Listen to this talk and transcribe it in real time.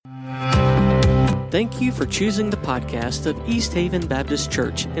Thank you for choosing the podcast of East Haven Baptist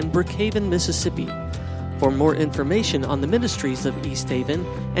Church in Brookhaven, Mississippi. For more information on the ministries of East Haven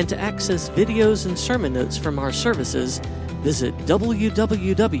and to access videos and sermon notes from our services, visit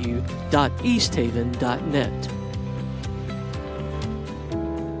www.easthaven.net.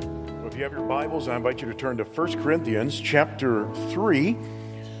 Well, if you have your Bibles, I invite you to turn to 1 Corinthians chapter 3.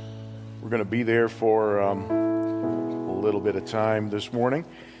 We're going to be there for a little bit of time this morning.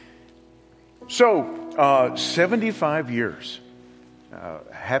 So, 75 years.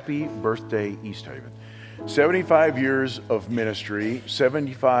 Happy birthday, East Haven. 75 years of ministry,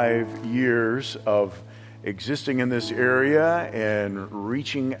 75 years of existing in this area and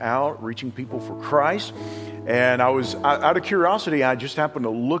reaching out, reaching people for Christ. And I was, out of curiosity, I just happened to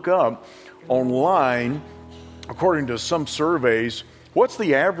look up online, according to some surveys, what's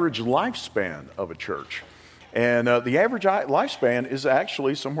the average lifespan of a church? And the average lifespan is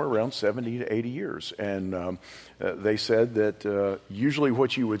actually somewhere around 70 to 80 years. And they said that usually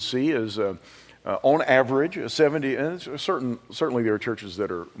what you would see is, on average, 70, and certainly there are churches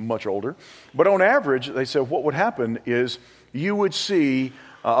that are much older, but on average, they said what would happen is you would see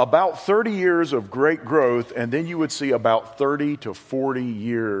about 30 years of great growth, and then you would see about 30 to 40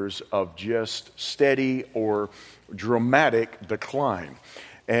 years of just steady or dramatic decline.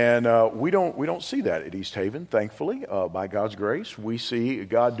 And we don't see that at East Haven, thankfully. By God's grace, we see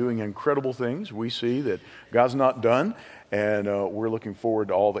God doing incredible things. We see that God's not done, and we're looking forward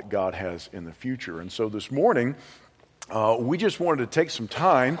to all that God has in the future. And so this morning, we just wanted to take some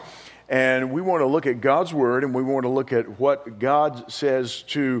time, and we want to look at God's Word, and we want to look at what God says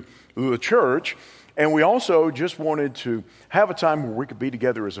to the church. And we also just wanted to have a time where we could be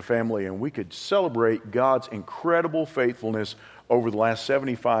together as a family and we could celebrate God's incredible faithfulness over the last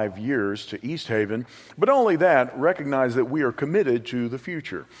 75 years to East Haven. But not only that, recognize that we are committed to the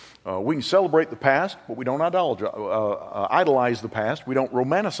future. We can celebrate the past, but we don't idolize the past. We don't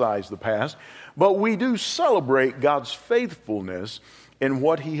romanticize the past. But we do celebrate God's faithfulness in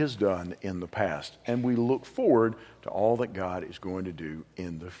what He has done in the past. And we look forward to all that God is going to do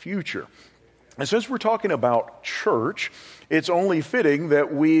in the future. And since we're talking about church, it's only fitting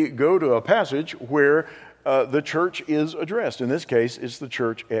that we go to a passage where the church is addressed. In this case, it's the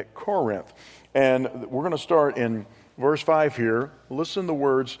church at Corinth. And we're going to start in verse 5 here. Listen to the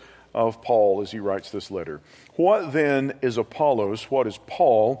words of Paul as he writes this letter. What then is Apollos? What is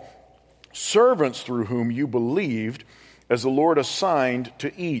Paul? Servants through whom you believed, as the Lord assigned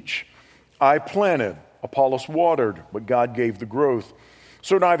to each. I planted, Apollos watered, but God gave the growth.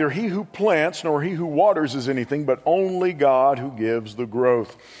 So neither he who plants nor he who waters is anything, but only God who gives the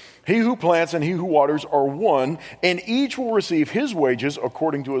growth. He who plants and he who waters are one, and each will receive his wages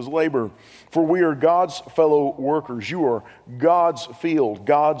according to his labor. For we are God's fellow workers. You are God's field,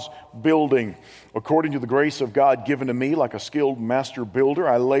 God's building. According to the grace of God given to me, like a skilled master builder,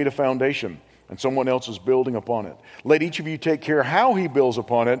 I laid a foundation, and someone else is building upon it. Let each of you take care how he builds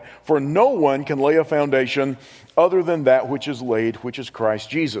upon it, for no one can lay a foundation other than that which is laid, which is Christ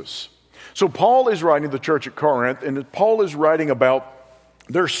Jesus. So Paul is writing to the church at Corinth, and Paul is writing about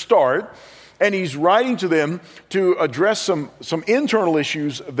their start, and he's writing to them to address some internal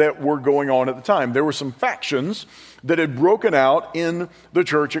issues that were going on at the time. There were some factions that had broken out in the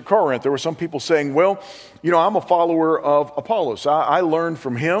church at Corinth. There were some people saying, well, you know, I'm a follower of Apollos. I learned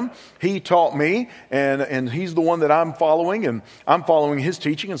from him. He taught me, and he's the one that I'm following, and I'm following his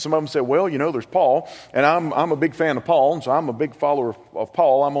teaching. And some of them said, well, you know, there's Paul, and I'm a big fan of Paul, and so I'm a big follower of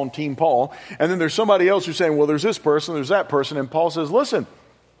Paul. I'm on Team Paul. And then there's somebody else who's saying, well, there's this person, there's that person. And Paul says, listen,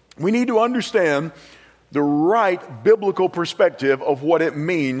 we need to understand the right biblical perspective of what it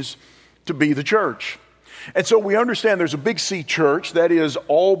means to be the church. And so we understand there's a big C church, that is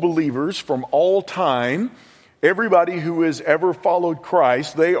all believers from all time. Everybody who has ever followed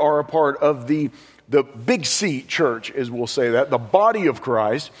Christ, they are a part of the big C church, as we'll say that, the body of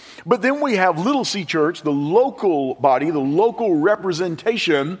Christ. But then we have little C church, the local body, the local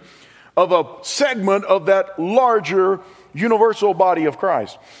representation of a segment of that larger universal body of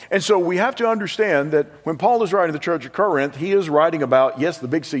Christ. And so we have to understand that when Paul is writing to the church at Corinth, he is writing about, yes, the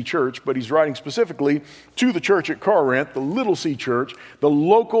big C church, but he's writing specifically to the church at Corinth, the little C church, the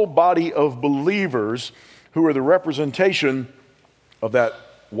local body of believers who are the representation of that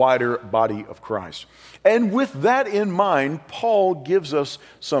wider body of Christ. And with that in mind, Paul gives us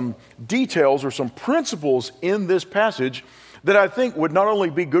some details or some principles in this passage that I think would not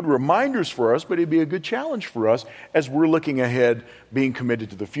only be good reminders for us, but it'd be a good challenge for us as we're looking ahead, being committed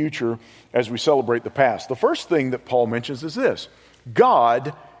to the future as we celebrate the past. The first thing that Paul mentions is this: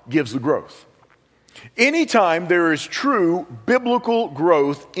 God gives the growth. Anytime there is true biblical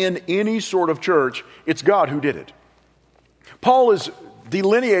growth in any sort of church, it's God who did it. Paul is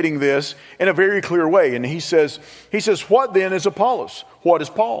delineating this in a very clear way. And he says, what then is Apollos? What is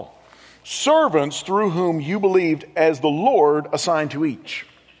Paul? Servants through whom you believed as the Lord assigned to each.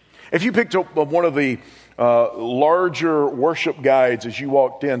 If you picked up one of the larger worship guides as you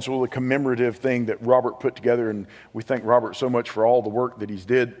walked in, sort of the commemorative thing that Robert put together, and we thank Robert so much for all the work that he's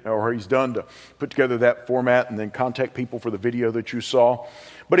done to put together that format and then contact people for the video that you saw.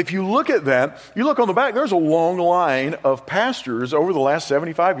 But if you look at that, you look on the back, there's a long line of pastors over the last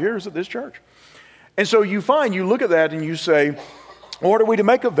 75 years at this church. And so you look at that and you say, what are we to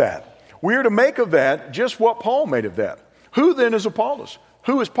make of that? We are to make of that just what Paul made of that. Who then is Apollos?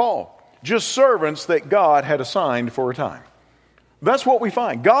 Who is Paul? Just servants that God had assigned for a time. That's what we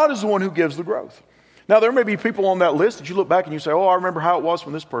find. God is the one who gives the growth. Now, there may be people on that list that you look back and you say, I remember how it was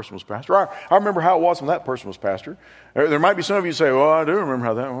when this person was pastor. I remember how it was when that person was pastor. There might be some of you say, I do remember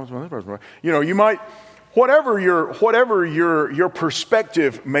how that was when this person was. You might, whatever your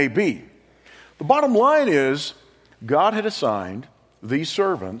perspective may be. The bottom line is, God had assigned these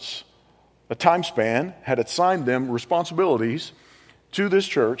servants a time span, had assigned them responsibilities to this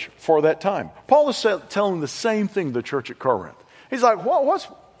church for that time. Paul is telling the same thing to the church at Corinth. He's like,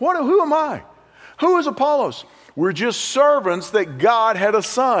 who am I? Who is Apollos? We're just servants that God had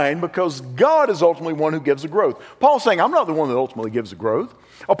assigned because God is ultimately one who gives the growth. Paul's saying, I'm not the one that ultimately gives the growth.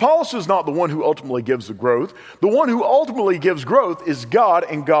 Apollos is not the one who ultimately gives the growth. The one who ultimately gives growth is God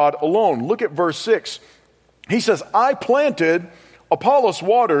and God alone. Look at verse 6. He says, I planted, Apollos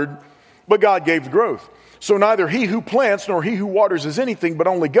watered, but God gave the growth. So neither he who plants nor he who waters is anything, but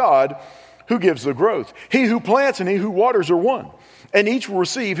only God who gives the growth. He who plants and he who waters are one, and each will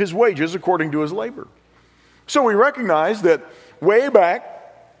receive his wages according to his labor. So we recognize that way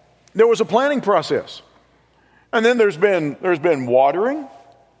back, there was a planting process. And then there's been watering,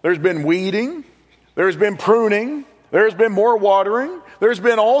 there's been weeding, there's been pruning, there's been more watering, there's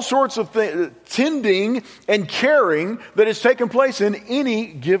been all sorts of tending and caring that has taken place in any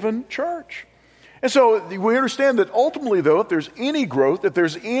given church. And so we understand that ultimately, though, if there's any growth, if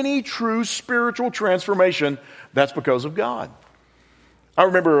there's any true spiritual transformation, that's because of God. I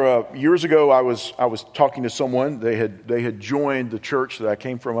remember years ago I was talking to someone. They had joined the church that I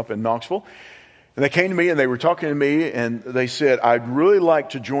came from up in Knoxville. And they came to me and they were talking to me and they said, I'd really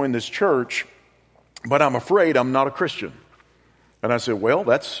like to join this church, but I'm afraid I'm not a Christian. And I said, well,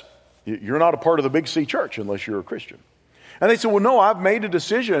 you're not a part of the Big C church unless you're a Christian. And they said, well, no, I've made a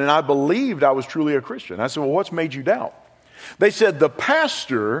decision and I believed I was truly a Christian. I said, well, what's made you doubt? They said, the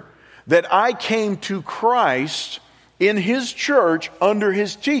pastor that I came to Christ in his church under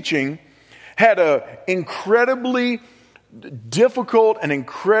his teaching had an incredibly difficult and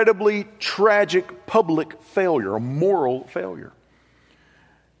incredibly tragic public failure, a moral failure.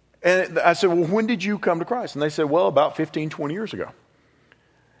 And I said, well, when did you come to Christ? And they said, well, about 15, 20 years ago.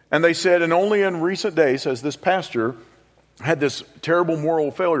 And they said, and only in recent days has this pastor had this terrible moral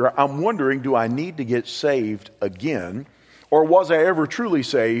failure. I'm wondering, do I need to get saved again? Or was I ever truly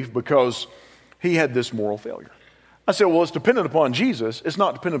saved because he had this moral failure? I said, well, it's dependent upon Jesus. It's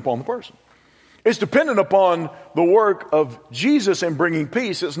not dependent upon the person. It's dependent upon the work of Jesus in bringing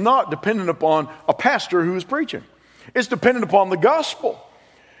peace. It's not dependent upon a pastor who is preaching. It's dependent upon the gospel.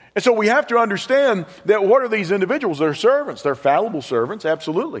 And so we have to understand that what are these individuals? They're servants. They're fallible servants,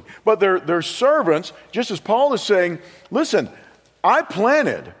 absolutely. But they're servants, just as Paul is saying, listen, I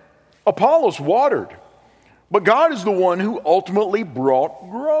planted, Apollos watered, but God is the one who ultimately brought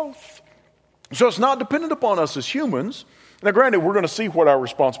growth. So it's not dependent upon us as humans. Now, granted, we're going to see what our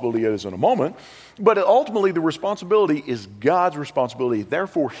responsibility is in a moment, but ultimately the responsibility is God's responsibility.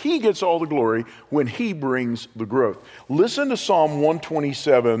 Therefore, he gets all the glory when he brings the growth. Listen to Psalm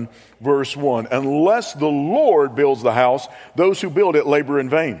 127, verse 1. Unless the Lord builds the house, those who build it labor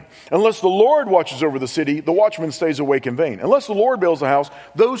in vain. Unless the Lord watches over the city, the watchman stays awake in vain. Unless the Lord builds the house,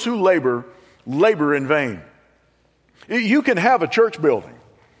 those who labor in vain. You can have a church building.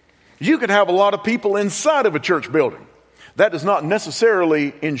 You can have a lot of people inside of a church building. That does not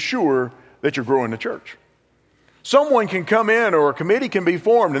necessarily ensure that you're growing the church. Someone can come in or a committee can be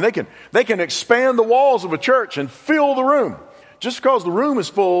formed and they can expand the walls of a church and fill the room. Just because the room is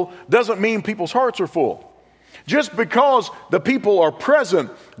full doesn't mean people's hearts are full. Just because the people are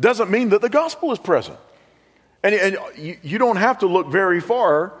present doesn't mean that the gospel is present. And you don't have to look very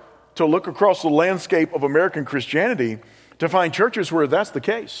far to look across the landscape of American Christianity to find churches where that's the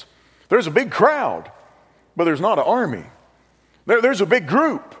case. There's a big crowd, but there's not an army. There's a big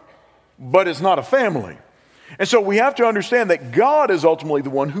group, but it's not a family. And so we have to understand that God is ultimately the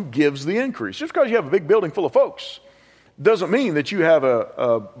one who gives the increase. Just because you have a big building full of folks doesn't mean that you have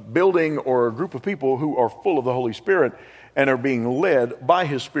a building or a group of people who are full of the Holy Spirit and are being led by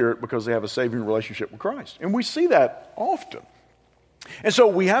His Spirit because they have a saving relationship with Christ. And we see that often. And so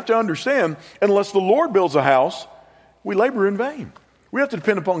we have to understand, unless the Lord builds a house, we labor in vain. We have to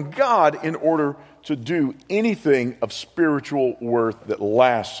depend upon God in order to do anything of spiritual worth that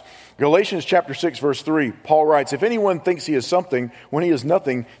lasts. Galatians chapter 6, verse 3, Paul writes, if anyone thinks he is something when he is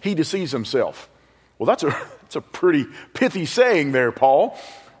nothing, he deceives himself. Well, that's a pretty pithy saying there, Paul.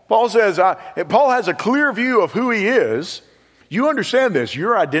 Paul says, Paul has a clear view of who he is. You understand this,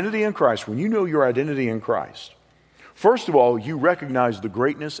 your identity in Christ. When you know your identity in Christ, first of all, you recognize the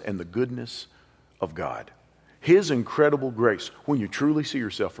greatness and the goodness of God. His incredible grace when you truly see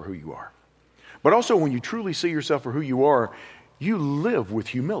yourself for who you are. But also when you truly see yourself for who you are, you live with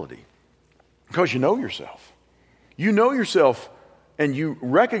humility because you know yourself. You know yourself and you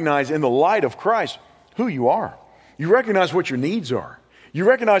recognize in the light of Christ who you are. You recognize what your needs are. You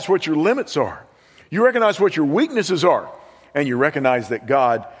recognize what your limits are. You recognize what your weaknesses are. And you recognize that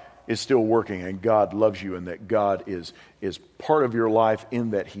God is still working and God loves you and that God is part of your life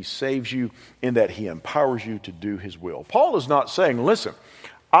in that He saves you, in that He empowers you to do His will. Paul is not saying, listen,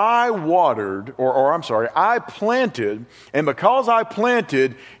 I watered, I planted, and because I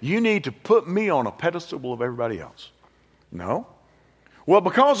planted, you need to put me on a pedestal of everybody else. No. Well,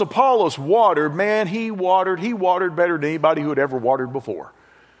 because Apollos watered, man, he watered better than anybody who had ever watered before.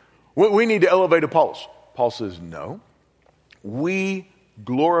 We need to elevate Apollos. Paul says, no. We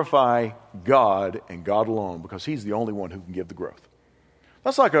glorify God and God alone because He's the only one who can give the growth.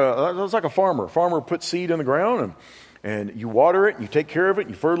 That's like a farmer. A farmer puts seed in the ground and you water it, and you take care of it, and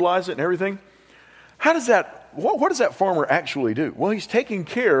you fertilize it and everything. What does that farmer actually do? Well, he's taking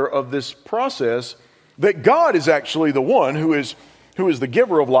care of this process that God is actually the one who is the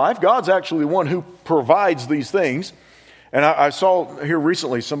giver of life. God's actually the one who provides these things. And I saw here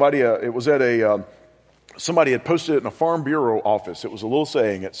recently somebody had posted it in a Farm Bureau office. It was a little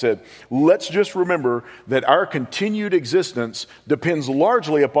saying. It said, let's just remember that our continued existence depends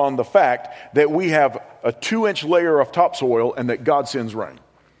largely upon the fact that we have a 2-inch layer of topsoil and that God sends rain.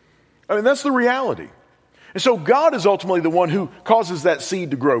 I mean, that's the reality. And so God is ultimately the one who causes that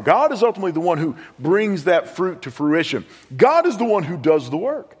seed to grow. God is ultimately the one who brings that fruit to fruition. God is the one who does the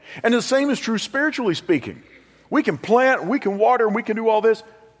work. And the same is true spiritually speaking. We can plant, we can water, and we can do all this.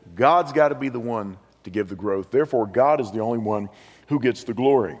 God's got to be the one to give the growth. Therefore, God is the only one who gets the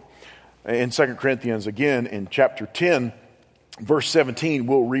glory. In 2 Corinthians, again, in chapter 10, verse 17,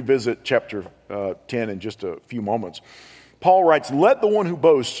 we'll revisit chapter 10 in just a few moments. Paul writes, let the one who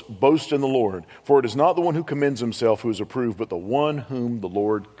boasts, boast in the Lord, for it is not the one who commends himself who is approved, but the one whom the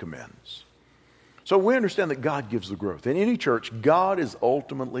Lord commends. So we understand that God gives the growth. In any church, God is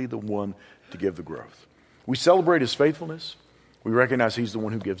ultimately the one to give the growth. We celebrate His faithfulness. We recognize He's the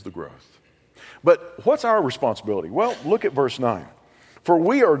one who gives the growth. But what's our responsibility? Well, look at verse 9. For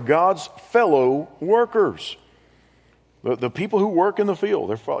we are God's fellow workers. The people who work in the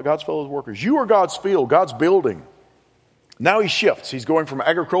field, they're God's fellow workers. You are God's field, God's building. Now He shifts. He's going from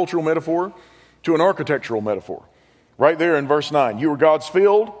agricultural metaphor to an architectural metaphor. Right there in verse 9. You are God's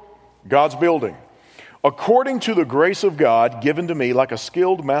field, God's building. According to the grace of God given to me, like a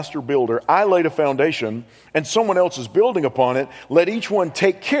skilled master builder, I laid a foundation and someone else is building upon it. Let each one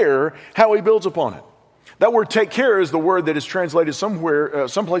take care how he builds upon it. That word take care is the word that is translated somewhere,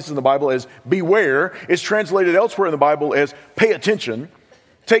 some places in the Bible as beware. It's translated elsewhere in the Bible as pay attention,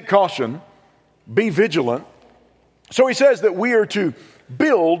 take caution, be vigilant. So he says that we are to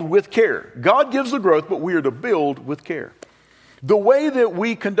build with care. God gives the growth, but we are to build with care. The way that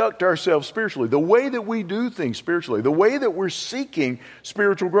we conduct ourselves spiritually, the way that we do things spiritually, the way that we're seeking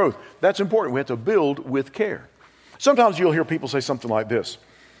spiritual growth, that's important. We have to build with care. Sometimes you'll hear people say something like this.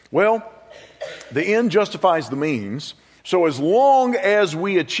 Well, the end justifies the means, so as long as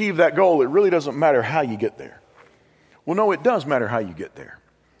we achieve that goal, it really doesn't matter how you get there. Well, no, it does matter how you get there.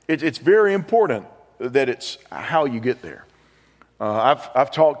 It's very important that it's how you get there.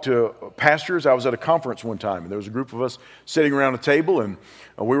 I've talked to pastors. I was at a conference one time, and there was a group of us sitting around a table, and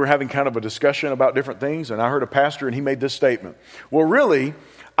we were having kind of a discussion about different things, and I heard a pastor, and he made this statement. Well, really,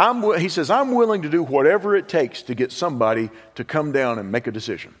 he says, I'm willing to do whatever it takes to get somebody to come down and make a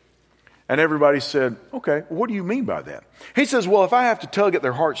decision. And everybody said, okay, what do you mean by that? He says, well, if I have to tug at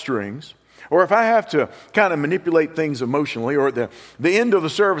their heartstrings, or if I have to kind of manipulate things emotionally, or at the end of the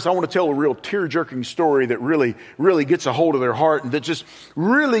service, I want to tell a real tear-jerking story that really, really gets a hold of their heart and that just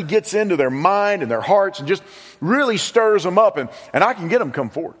really gets into their mind and their hearts and just really stirs them up, and I can get them come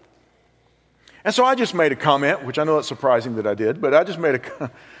forward. And so I just made a comment, which I know it's surprising that I did, but I just made a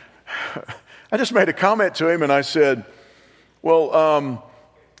comment to him, and I said, well,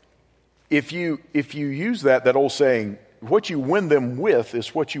 if you use that old saying, what you win them with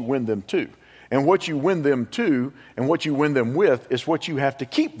is what you win them to. And what you win them to and what you win them with is what you have to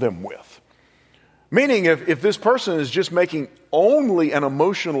keep them with. Meaning, if this person is just making only an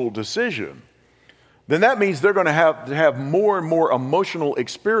emotional decision, then that means they're going to have more and more emotional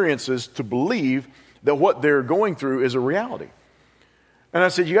experiences to believe that what they're going through is a reality. And I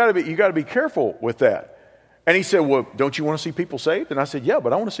said, you got to be careful with that. And he said, well, don't you want to see people saved? And I said, yeah,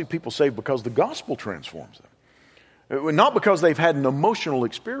 but I want to see people saved because the gospel transforms them, not because they've had an emotional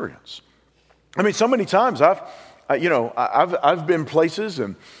experience. I mean, so many times I've been places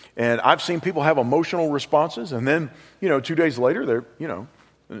and I've seen people have emotional responses, and then 2 days later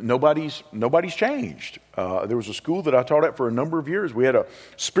nobody's changed. There was a school that I taught at for a number of years. We had a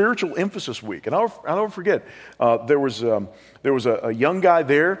spiritual emphasis week, and I'll never forget. There was a young guy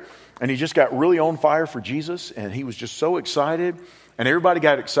there, and he just got really on fire for Jesus, and he was just so excited. And everybody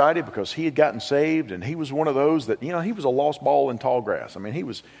got excited because he had gotten saved, and he was one of those that, he was a lost ball in tall grass. I mean, he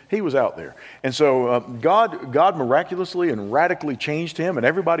was out there. And so God miraculously and radically changed him, and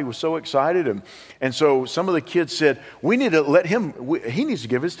everybody was so excited. And so some of the kids said, we need to he needs to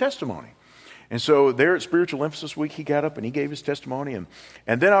give his testimony. And so there at Spiritual Emphasis Week, he got up and he gave his testimony. And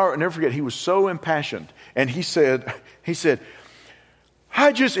then I'll never forget, he was so impassioned. And he said, he was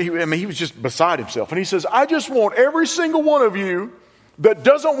just beside himself. And he says, I just want every single one of you that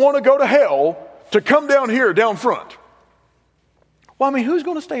doesn't want to go to hell to come down here, down front. Well, I mean, who's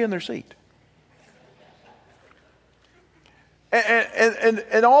going to stay in their seat?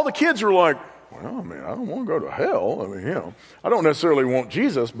 And all the kids are like, well, I mean, I don't want to go to hell. I mean, I don't necessarily want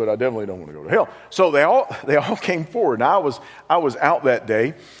Jesus, but I definitely don't want to go to hell. So they all came forward. And I was out that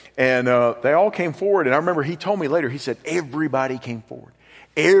day, and they all came forward. And I remember he told me later, he said, everybody came forward.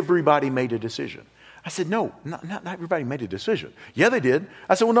 Everybody made a decision. I said, no, not everybody made a decision. Yeah, they did.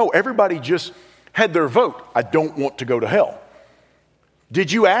 I said, well, no, everybody just had their vote. I don't want to go to hell.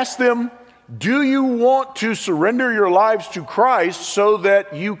 Did you ask them, do you want to surrender your lives to Christ so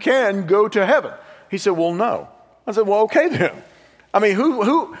that you can go to heaven? He said, well, no. I said, well, okay then. I mean,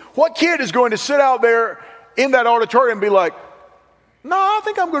 what kid is going to sit out there in that auditorium and be like, no, I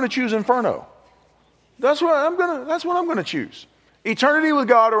think I'm going to choose Inferno. That's what I'm going to choose. Eternity with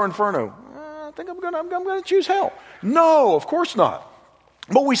God or Inferno. I think I'm going to choose hell. No, of course not.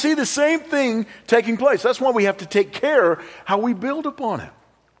 But we see the same thing taking place. That's why we have to take care how we build upon it.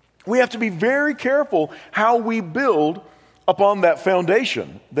 We have to be very careful how we build upon that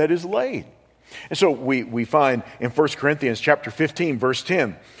foundation that is laid. And so we find in 1 Corinthians chapter 15, verse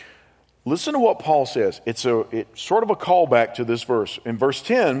 10, listen to what Paul says. It's sort of a callback to this verse. In verse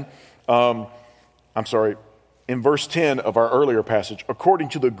 10, in verse 10 of our earlier passage, according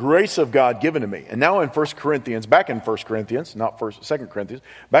to the grace of God given to me. And now in 1 Corinthians, back in 1 Corinthians, not 2 Corinthians,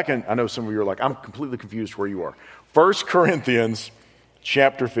 I know some of you are like, I'm completely confused where you are. 1 Corinthians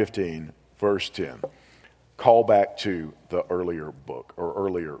chapter 15, verse 10. Call back to the earlier book or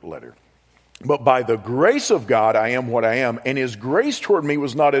earlier letter. But by the grace of God, I am what I am, and his grace toward me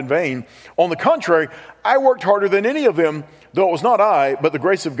was not in vain. On the contrary, I worked harder than any of them, though it was not I, but the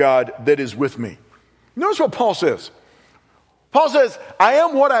grace of God that is with me. Notice what Paul says. Paul says, I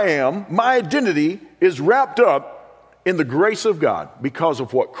am what I am. My identity is wrapped up in the grace of God because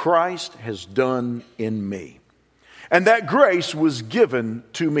of what Christ has done in me. And that grace was given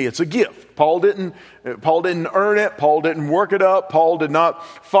to me. It's a gift. Paul didn't earn it. Paul didn't work it up. Paul did not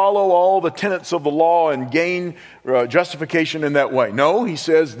follow all the tenets of the law and gain justification in that way. No, he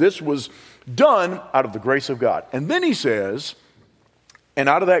says this was done out of the grace of God. And then he says, and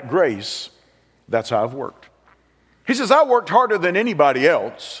out of that grace, that's how I've worked. He says, I worked harder than anybody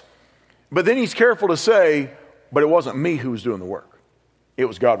else. But then he's careful to say, but it wasn't me who was doing the work. It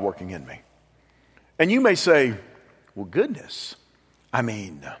was God working in me. And you may say, well, goodness. I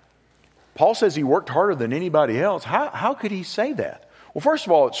mean, Paul says he worked harder than anybody else. How could he say that? Well, first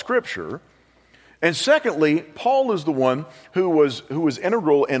of all, it's Scripture. And secondly, Paul is the one who was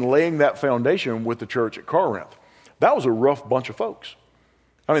integral in laying that foundation with the church at Corinth. That was a rough bunch of folks.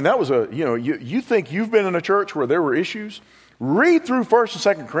 I mean, that was you think you've been in a church where there were issues? Read through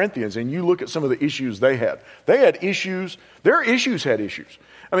 1st and 2nd Corinthians and you look at some of the issues they had. They had issues. Their issues had issues.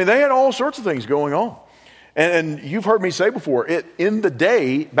 I mean, they had all sorts of things going on. And you've heard me say before,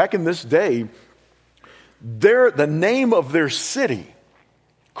 back in this day, the name of their city,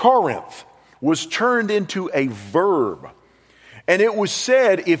 Corinth, was turned into a verb. And it was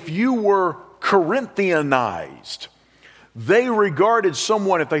said if you were Corinthianized, They regarded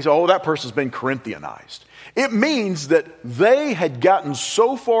someone, if they say, oh, that person's been Corinthianized, it means that they had gotten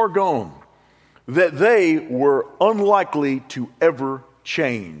so far gone that they were unlikely to ever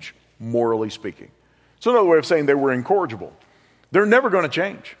change, morally speaking. It's another way of saying they were incorrigible. They're never going to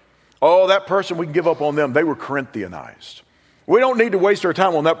change. Oh, that person, we can give up on them. They were Corinthianized. We don't need to waste our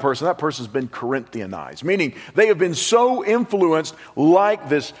time on that person. That person's been Corinthianized, meaning they have been so influenced like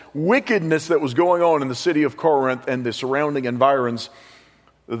this wickedness that was going on in the city of Corinth and the surrounding environs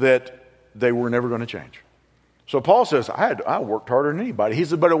that they were never going to change. So Paul says, I worked harder than anybody. He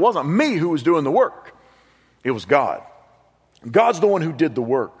said, but it wasn't me who was doing the work. It was God. God's the one who did the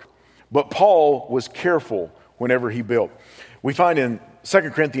work. But Paul was careful whenever he built. We find in 2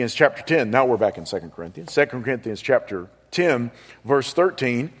 Corinthians chapter 10, now we're back in 2 Corinthians, 2 Corinthians chapter 10, verse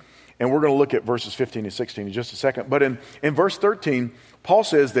 13, and we're going to look at verses 15 and 16 in just a second. But in verse 13, Paul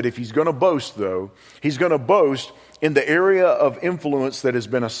says that if he's going to boast, though, he's going to boast in the area of influence that has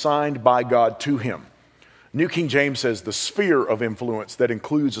been assigned by God to him. New King James says the sphere of influence that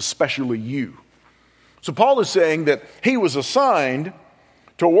includes especially you. So Paul is saying that he was assigned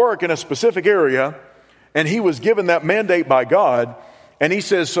to work in a specific area, and he was given that mandate by God. And he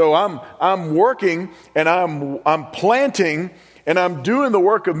says, so I'm working and I'm planting and I'm doing the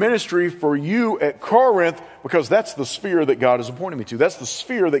work of ministry for you at Corinth because that's the sphere that God has appointed me to. That's the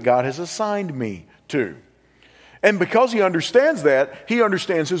sphere that God has assigned me to. And because he understands that, he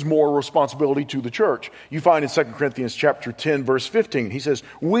understands his moral responsibility to the church. You find in 2 Corinthians chapter 10, verse 15, he says,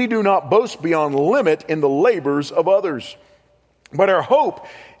 we do not boast beyond limit in the labors of others. But our hope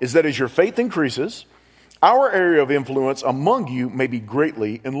is that as your faith increases, our area of influence among you may be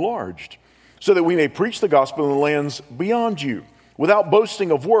greatly enlarged, so that we may preach the gospel in the lands beyond you, without boasting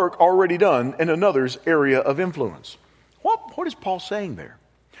of work already done in another's area of influence. What is Paul saying there?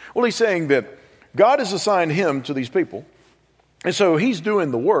 Well, he's saying that God has assigned him to these people, and so he's doing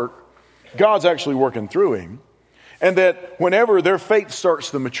the work. God's actually working through him, and that whenever their faith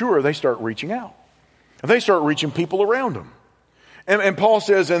starts to mature, they start reaching out. And they start reaching people around them. And Paul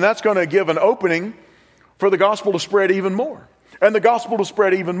says, and that's going to give an opening for the gospel to spread even more, and the gospel to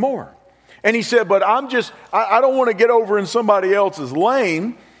spread even more. And he said, but I don't want to get over in somebody else's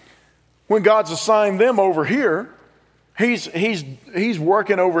lane when God's assigned them over here. He's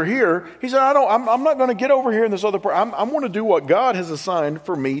working over here. He said, I'm not going to get over here in this other part. I'm going to do what God has assigned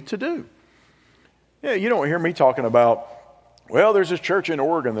for me to do. Yeah, you don't hear me talking about, well, there's this church in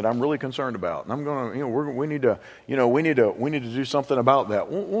Oregon that I'm really concerned about, and I'm going to, we need to do something about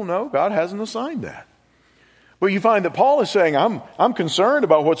that. Well, no, God hasn't assigned that. But you find that Paul is saying, I'm concerned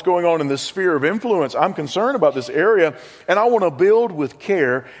about what's going on in this sphere of influence. I'm concerned about this area, and I want to build with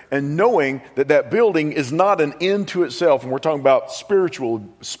care, and knowing that that building is not an end to itself. And we're talking about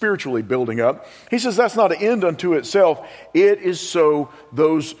spiritually building up. He says that's not an end unto itself. It is so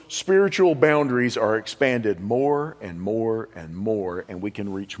those spiritual boundaries are expanded more and more and more, and we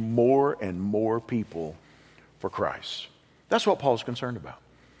can reach more and more people for Christ. That's what Paul's concerned about.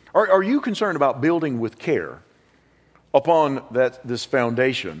 Are you concerned about building with care upon this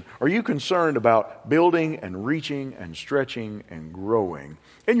foundation? Are you concerned about building and reaching and stretching and growing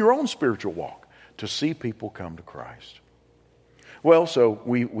in your own spiritual walk to see people come to Christ? Well, so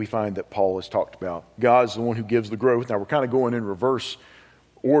we find that Paul has talked about God's the one who gives the growth. Now we're kind of going in reverse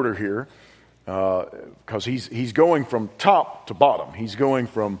order here because he's going from top to bottom. He's going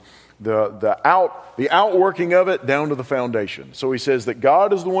from the outworking of it down to the foundation. So he says that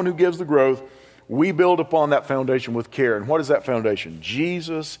God is the one who gives the growth. We build upon that foundation with care. And what is that foundation?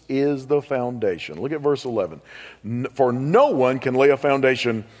 Jesus is the foundation. Look at verse 11. For no one can lay a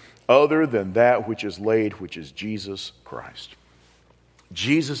foundation other than that which is laid, which is Jesus Christ.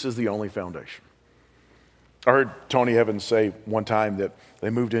 Jesus is the only foundation. I heard Tony Evans say one time that they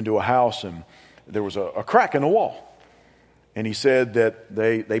moved into a house and there was a crack in the wall. And he said that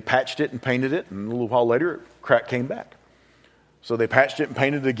they patched it and painted it, and a little while later, crack came back. So they patched it and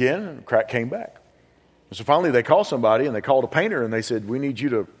painted it again, and the crack came back. And so finally they called somebody, and they called a painter, and they said, we need you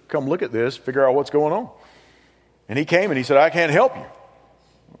to come look at this, figure out what's going on. And he came, and he said, I can't help you.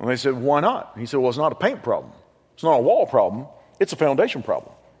 And they said, why not? And he said, well, it's not a paint problem. It's not a wall problem. It's a foundation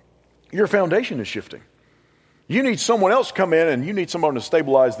problem. Your foundation is shifting. You need someone else to come in, and you need someone to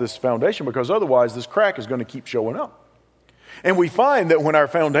stabilize this foundation, because otherwise this crack is going to keep showing up. And we find that when our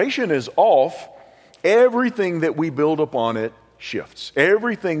foundation is off, everything that we build upon it shifts.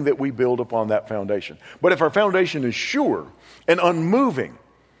 Everything that we build upon that foundation. But if our foundation is sure and unmoving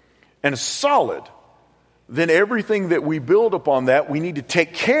and solid, then everything that we build upon that, we need to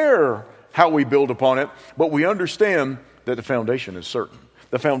take care how we build upon it, but we understand that the foundation is certain.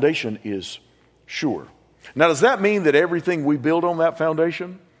 The foundation is sure. Now, does that mean that everything we build on that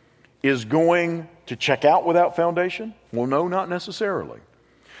foundation is going to check out without foundation? Well, no, not necessarily.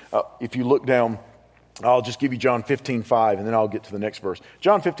 If you look down, I'll just give you John 15:5, and then I'll get to the next verse.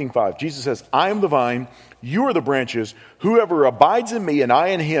 John 15:5, Jesus says, I am the vine, you are the branches. Whoever abides in me and I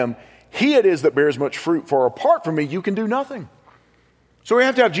in him, he it is that bears much fruit. For apart from me, you can do nothing. So we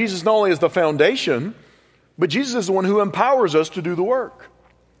have to have Jesus not only as the foundation, but Jesus is the one who empowers us to do the work.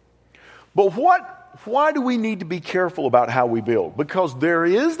 But why do we need to be careful about how we build? Because there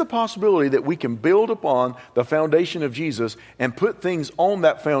is the possibility that we can build upon the foundation of Jesus and put things on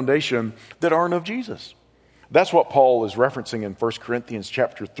that foundation that aren't of Jesus. That's what Paul is referencing in 1 Corinthians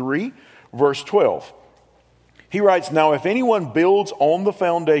chapter 3, verse 12. He writes, now if anyone builds on the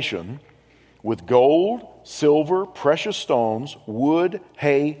foundation with gold, silver, precious stones, wood,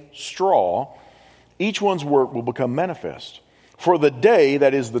 hay, straw, each one's work will become manifest. For the day,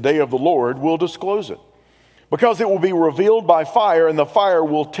 that is the day of the Lord, will disclose it. Because it will be revealed by fire, and the fire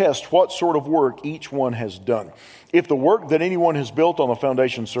will test what sort of work each one has done. If the work that anyone has built on the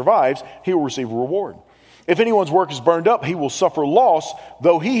foundation survives, he will receive a reward. If anyone's work is burned up, he will suffer loss,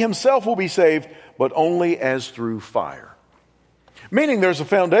 though he himself will be saved, but only as through fire. Meaning there's a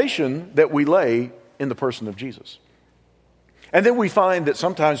foundation that we lay in the person of Jesus. And then we find that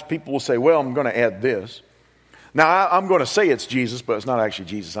sometimes people will say, well, I'm going to add this. Now, I'm going to say it's Jesus, but it's not actually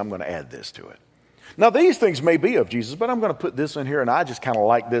Jesus. I'm going to add this to it. Now, these things may be of Jesus, but I'm going to put this in here, and I just kind of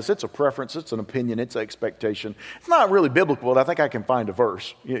like this. It's a preference. It's an opinion. It's an expectation. It's not really biblical, but I think I can find a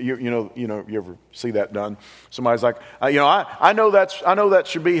verse. You ever see that done? Somebody's like, I know that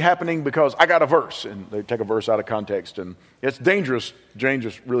should be happening because I got a verse, and they take a verse out of context, and it's dangerous,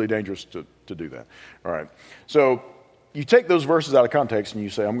 really dangerous to do that. All right, so you take those verses out of context, and you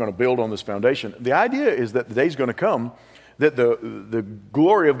say, I'm going to build on this foundation. The idea is that the day's going to come that the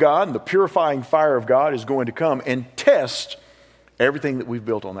glory of God and the purifying fire of God is going to come and test everything that we've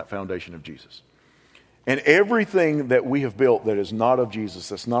built on that foundation of Jesus. And everything that we have built that is not of Jesus,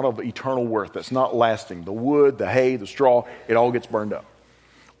 that's not of eternal worth, that's not lasting, the wood, the hay, the straw, it all gets burned up.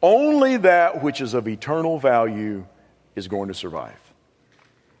 Only that which is of eternal value is going to survive.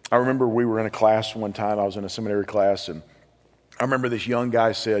 I remember we were in a class one time, I was in a seminary class, and I remember this young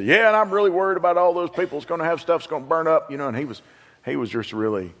guy said, yeah, and I'm really worried about all those people that's going to have stuff that's going to burn up, and he was just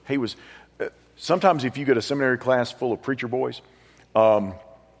really, sometimes if you get a seminary class full of preacher boys,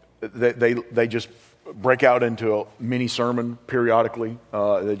 they just break out into a mini sermon periodically.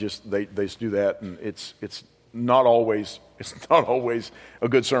 They just do that, and it's not always a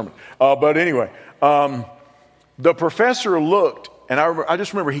good sermon. But anyway, the professor looked, and I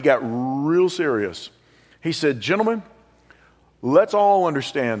just remember he got real serious. He said, gentlemen, let's all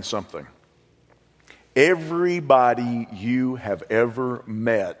understand something. Everybody you have ever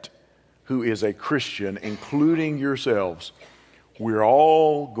met who is a Christian, including yourselves, we're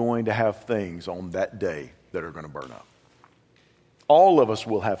all going to have things on that day that are going to burn up. All of us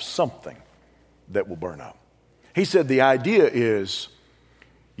will have something that will burn up. He said the idea is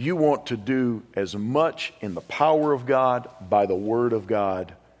you want to do as much in the power of God, by the Word of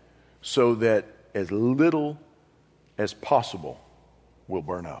God, so that as little as possible will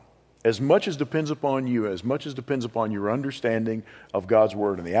burn up. As much as depends upon you, as much as depends upon your understanding of God's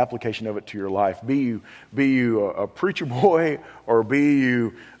Word and the application of it to your life, be you a preacher boy, or be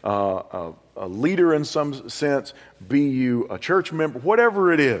you a leader in some sense, be you a church member,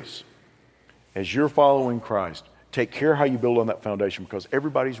 whatever it is, as you're following Christ, take care how you build on that foundation, because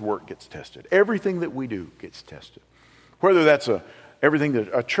everybody's work gets tested. Everything that we do gets tested. Whether that's everything that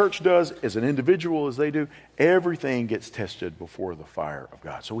a church does as an individual, as they do, everything gets tested before the fire of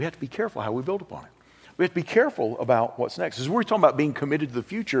God. So we have to be careful how we build upon it. We have to be careful about what's next. As we're talking about being committed to the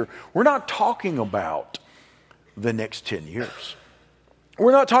future, we're not talking about the next 10 years.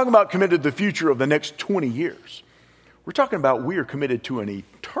 We're not talking about committed to the future of the next 20 years. We're talking about we are committed to an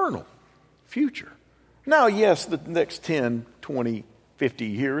eternal future. Now, yes, the next 10, 20, 50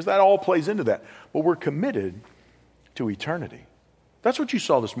 years, that all plays into that. But we're committed to eternity. That's what you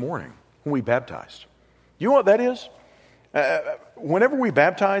saw this morning when we baptized. You know what that is? Whenever we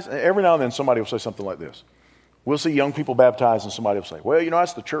baptize, every now and then somebody will say something like this. We'll see young people baptized, and somebody will say, well,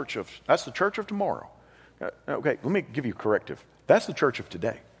 that's the church of tomorrow. Okay, let me give you a corrective. That's the church of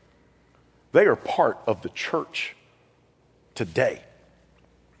today. They are part of the church today.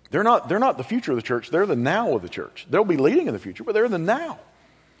 They're not the future of the church. They're the now of the church. They'll be leading in the future, but they're the now.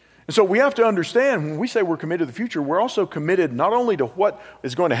 And so we have to understand, when we say we're committed to the future, we're also committed not only to what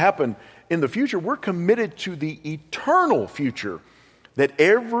is going to happen in the future, we're committed to the eternal future that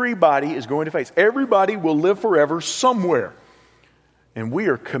everybody is going to face. Everybody will live forever somewhere. And we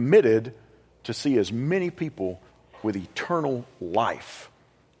are committed to see as many people with eternal life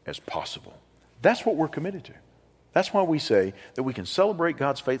as possible. That's what we're committed to. That's why we say that we can celebrate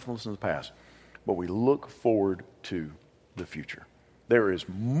God's faithfulness in the past, but we look forward to the future. There is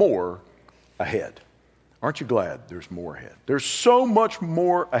more ahead. Aren't you glad there's more ahead? There's so much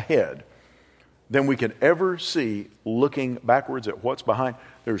more ahead than we can ever see looking backwards at what's behind.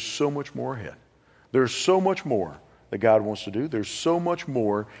 There's so much more ahead. There's so much more that God wants to do. There's so much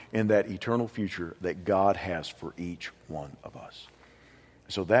more in that eternal future that God has for each one of us.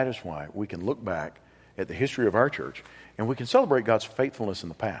 So that is why we can look back at the history of our church and we can celebrate God's faithfulness in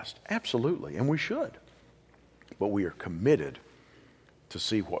the past. Absolutely, and we should. But we are committed to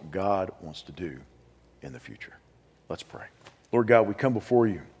see what God wants to do in the future. Let's pray. Lord God, we come before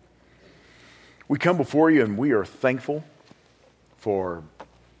you. We come before you and we are thankful for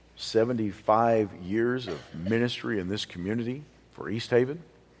 75 years of ministry in this community for East Haven.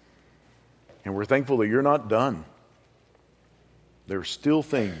 And we're thankful that you're not done. There are still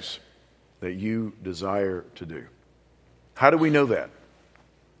things that you desire to do. How do we know that?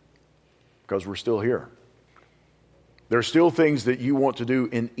 Because we're still here. There are still things that you want to do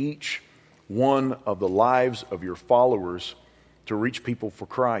in each one of the lives of your followers to reach people for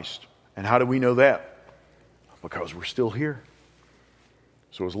Christ. And how do we know that? Because we're still here.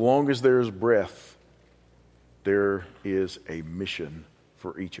 So as long as there is breath, there is a mission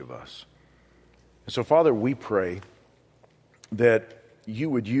for each of us. And so, Father, we pray that you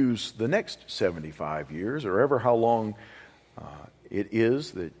would use the next 75 years, or ever how long it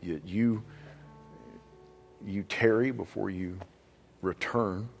is that you tarry before you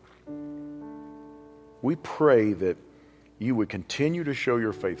return. We pray that you would continue to show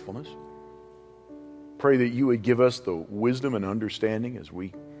your faithfulness. Pray that you would give us the wisdom and understanding as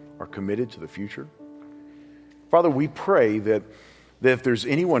we are committed to the future. Father, we pray that if there's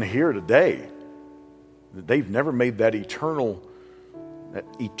anyone here today that they've never made that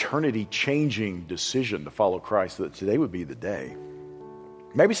eternity-changing decision to follow Christ, that today would be the day.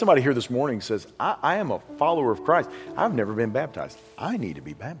 Maybe somebody here this morning says, I am a follower of Christ. I've never been baptized. I need to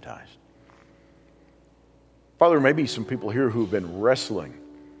be baptized. Father, maybe some people here who've been wrestling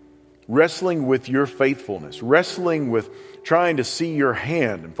with your faithfulness, wrestling with trying to see your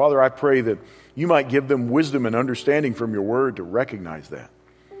hand. And Father, I pray that you might give them wisdom and understanding from your word to recognize that.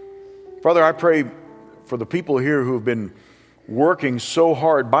 Father, I pray for the people here who have been working so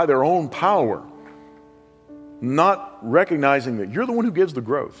hard by their own power, not recognizing that you're the one who gives the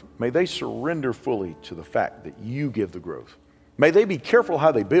growth. May they surrender fully to the fact that you give the growth. May they be careful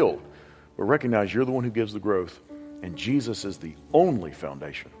how they build, but recognize you're the one who gives the growth, and Jesus is the only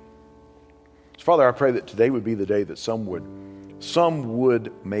foundation. So Father, I pray that today would be the day that some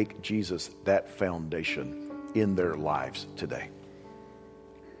would make Jesus that foundation in their lives today.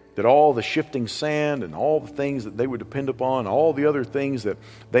 That all the shifting sand and all the things that they would depend upon, all the other things that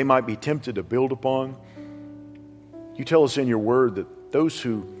they might be tempted to build upon, you tell us in your word that those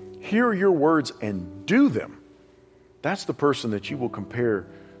who hear your words and do them, that's the person that you will compare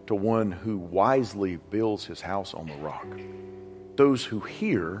to one who wisely builds his house on the rock. Those who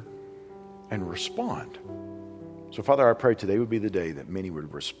hear and respond. So Father, I pray today would be the day that many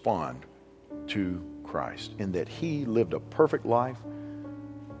would respond to Christ, in that he lived a perfect life,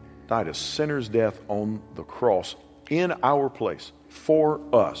 died a sinner's death on the cross in our place for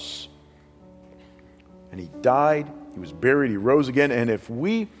us. And he died, he was buried, he rose again. And if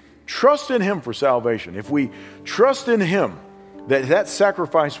we trust in him for salvation, if we trust in him that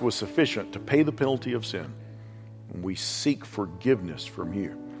sacrifice was sufficient to pay the penalty of sin, and we seek forgiveness from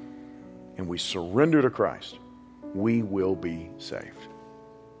you, and we surrender to Christ, we will be saved.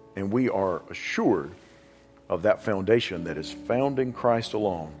 And we are assured of that foundation that is found in Christ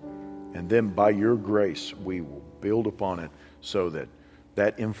alone. And then by your grace, we will build upon it so that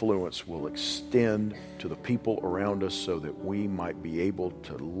that influence will extend to the people around us, so that we might be able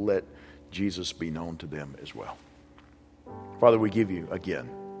to let Jesus be known to them as well. Father, we give you again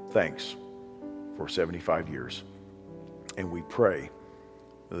thanks for 75 years. And we pray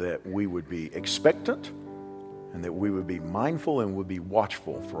that we would be expectant, and that we would be mindful and would be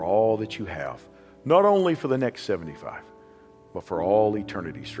watchful for all that you have, not only for the next 75, but for all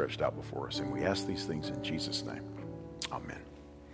eternity stretched out before us. And we ask these things in Jesus' name. Amen.